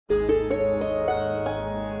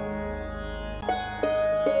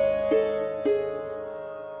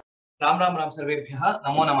राम सर्वेभ्यः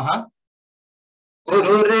नमो नमः।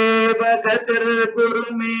 गुरुरेव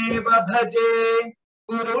गतिर्गुरुमेव भजे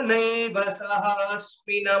गुरुनैव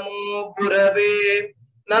सहास्मि नमो गुरवे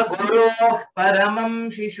न गुरोः परमं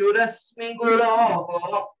शिशुरस्मि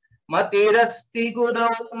गुरोः मतिरस्ति गुरौ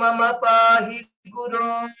मम पाहि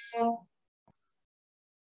गुरो।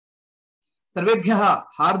 सर्वेभ्यः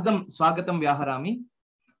हार्दं स्वागतं व्याहरामि।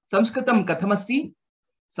 संस्कृतं कथमस्ति?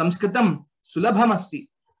 संस्कृतं सुलभमस्ति।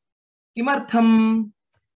 किमर्थं?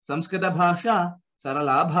 संस्कृतभाषा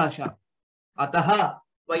सरला भाषा, अतः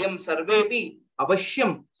वयं सर्वेपि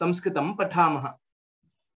अवश्यं संस्कृतं पठामः।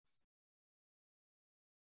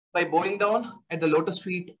 By bowing down at the lotus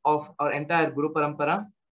feet of our entire Guru Parampara,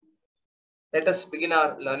 let us begin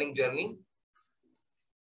our learning journey.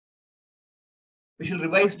 We shall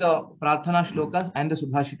revise the Prarthana Shlokas and the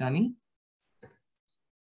Subhashitani.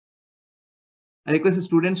 I request the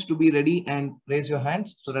students to be ready and raise your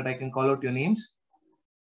hands so that I can call out your names.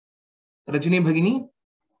 Rajini Bhagini,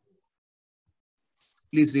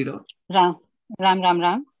 please read out. Ram.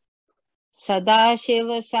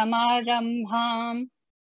 Sadashiv Samarambham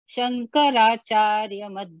Shankaracharya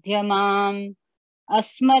Madhyamam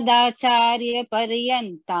Asmadacharya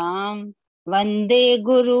Paryantam Vande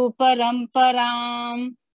Guru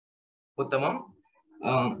Paramparam. Uttamam.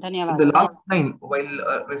 The last line,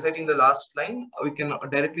 while reciting the last line, we can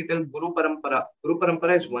directly tell Guru Parampara. Guru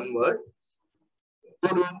Parampara is one word.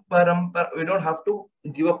 Guru Parampara, we don't have to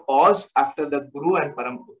give a pause after the Guru and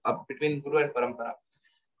Parampara, between Guru and Parampara.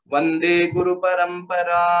 Vande Guru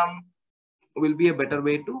Paramparam will be a better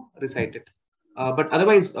way to recite it. But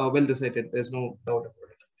otherwise, well recited, there's no doubt about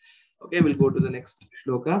it. Okay, we'll go to the next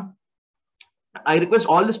shloka. I request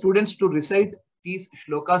all the students to recite these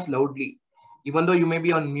shlokas loudly. Even though you may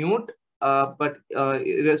be on mute, but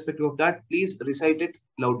irrespective of that, please recite it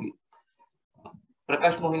loudly.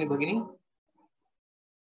 Prakash Mohini Bhagini.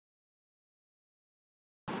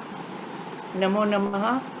 Namo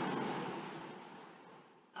Namaha.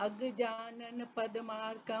 Agjanan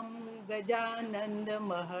Padmarkam Gajananda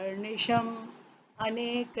Maharnisham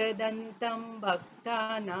Anekadantam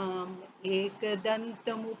Bhaktanam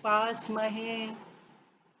Ekadantam Upasmahe.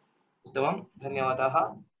 Uttamam,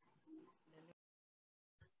 Dhanyavadaha.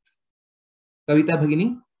 Kavita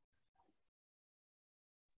Bhagini.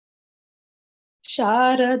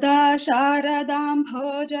 Sharada Sharadam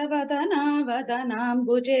Bhojavadana Vadanam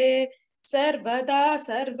Bhuje Sarvada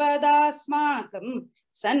Sarvada Smakam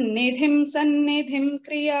Sannidhim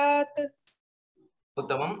Kriyat.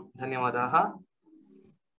 Uttamam, Dhanyavadaha.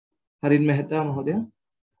 Harin Mehta Mahodaya.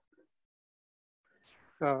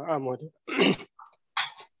 Mahodaya.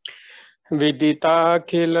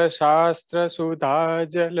 Viditakila Shastra Sudha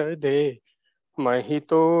Jalade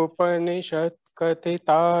Mahitopanishad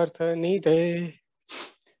Katitartha Nidhe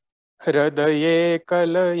Hridaye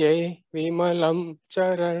Kalaye Vimalam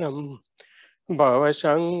Charanam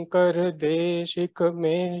Bhavashankar Deshik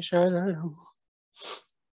Me Sharanam.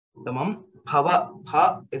 Tamam.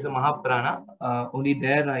 Bhava is a Mahaprana. Only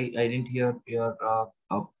there I didn't hear your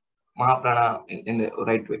Mahaprana in the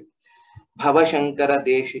right way. Bhavashankara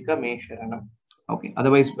Deshika Me Sharanam. Okay.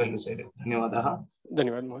 Otherwise, well recited. Dhanyavadaha.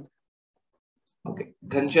 Dhanyavad Mahodaya. Okay.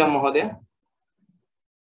 Ghanshyam Mahodaya.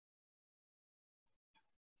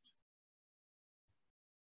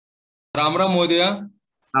 Ram Mahodaya.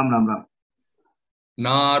 Ram.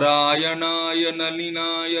 Narayanaaya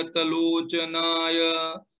Nalinaya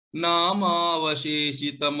Talochanaya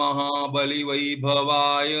Namavasheshita Mahabali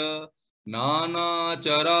Vaibhavaya Nana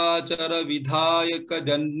Charachara Vidhayaka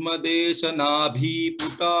Janmadesha Nabhi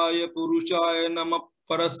Putaya Purushaya Nama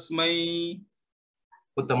Parasmai.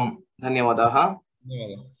 Uttamam. Dhanyavadaha.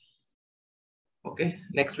 Okay.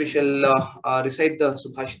 Next we shall recite the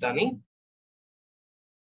Subhashitani.